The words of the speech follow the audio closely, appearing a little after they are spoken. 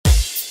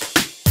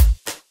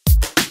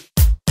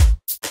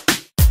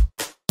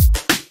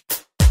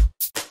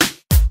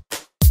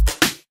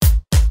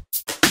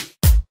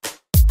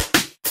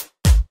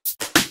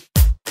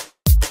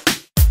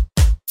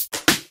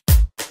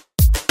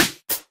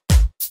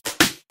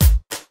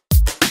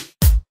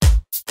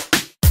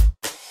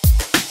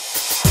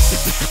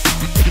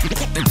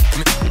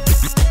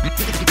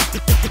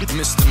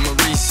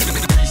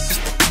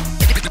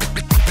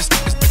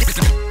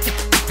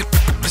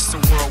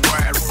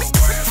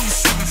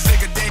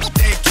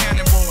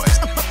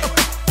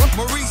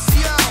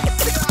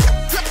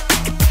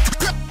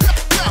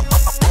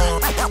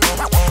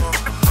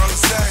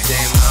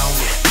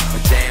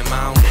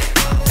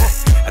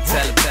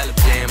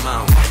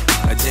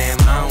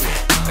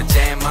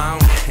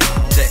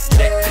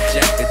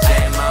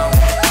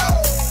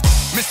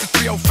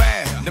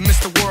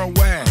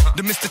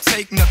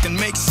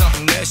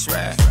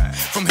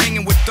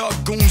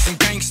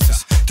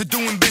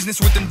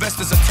business with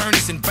investors,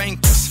 attorneys, and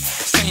bankers.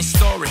 Same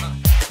story,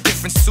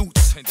 different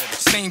suits.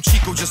 Same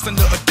Chico, just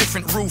under a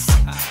different roof.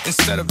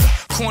 Instead of the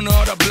corner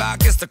of the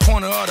block, it's the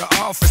corner of the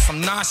office. I'm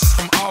nauseous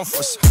from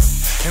offers.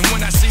 And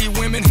when I see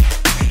women,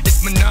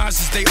 it's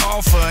menages they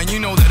offer. And you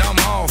know that I'm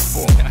all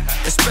for.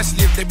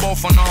 Especially if they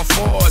both on all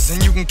fours.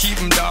 And you can keep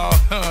them, dawg,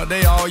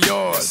 they all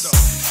yours.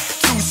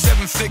 2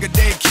 7-figure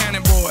day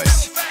cannon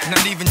boys.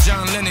 Not even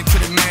John Lennon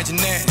could imagine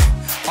that.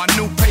 Our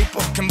new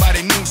paper can buy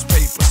their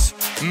newspapers.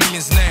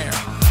 Millions now,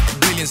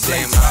 billions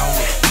later.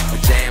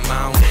 Jam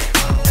on it.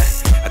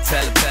 I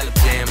tell her,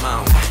 jam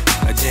on it.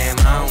 A jam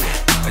on it.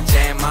 A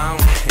jam on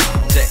it.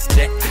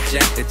 Jack,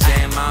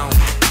 jam on it.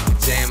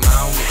 Jam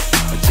on it.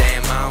 A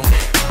jam on it.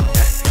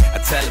 I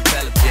tell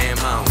her, jam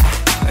on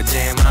it. A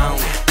jam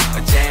on it.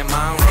 A jam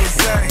on it.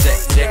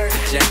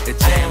 Jack,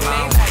 jam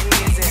on it.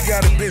 You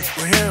got a bitch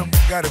with him,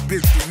 got a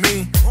bitch with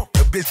me.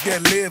 A bitch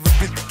that live, a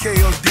bitch with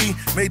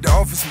KOD. Made the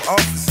office my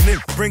office, and it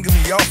bringing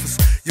me office.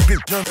 Your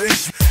bitch jump in,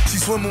 she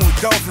swimming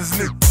with dolphins,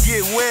 and it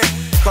get wet.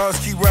 Cars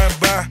keep riding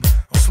by,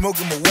 I'm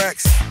smoking my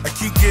wax. I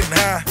keep getting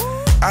high,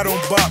 I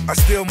don't bop, I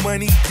steal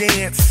money,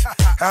 dance.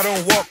 I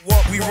don't walk,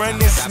 we run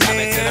this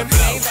man.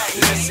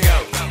 Let's go,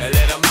 a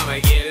little mama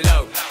get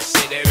low.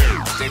 Shit that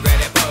then grab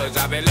that pole,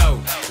 drop it low.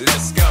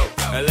 Let's go,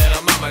 a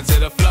little mama to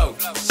the flow.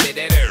 Shit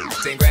that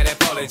then grab that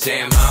pole and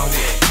jam on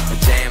it. A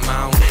jam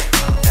on it.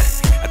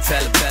 I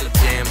tell her,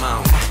 jam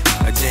on it.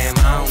 A jam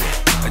on it.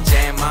 A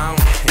jam on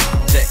it.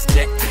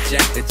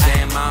 Jack, the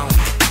jam on it.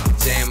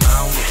 Jam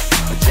on it.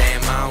 A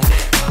jam on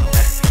it.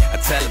 I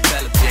tell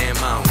her,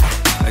 jam on it.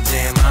 A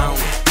jam on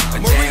it. A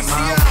jam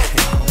on it.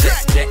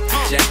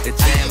 Jack, the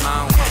jam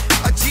on it.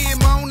 A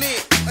jam on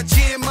it. A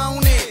jam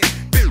on it.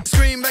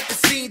 Scream like the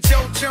scene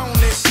Joe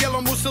Jonas.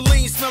 Yellow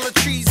Mussolini, smell the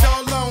trees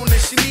all on it.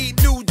 She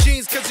need new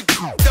jeans cause it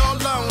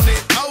all on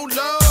it. Oh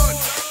Lord.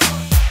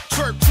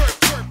 Twerk, twerk,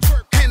 twerk,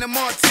 twerk. Hannah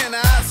Montana,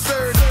 I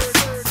serve.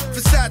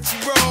 Versace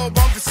robe,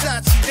 I'm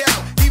Versace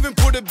down. Even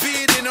put a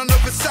bid in on the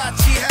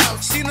Versace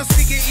house. She don't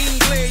speak in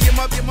English, you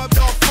my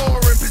dog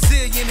foreign,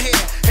 Brazilian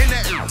hair. And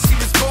that she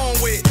was born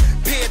with.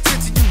 Pay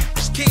attention, you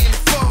can't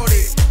afford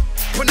it.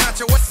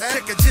 Panacha, what's that?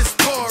 I just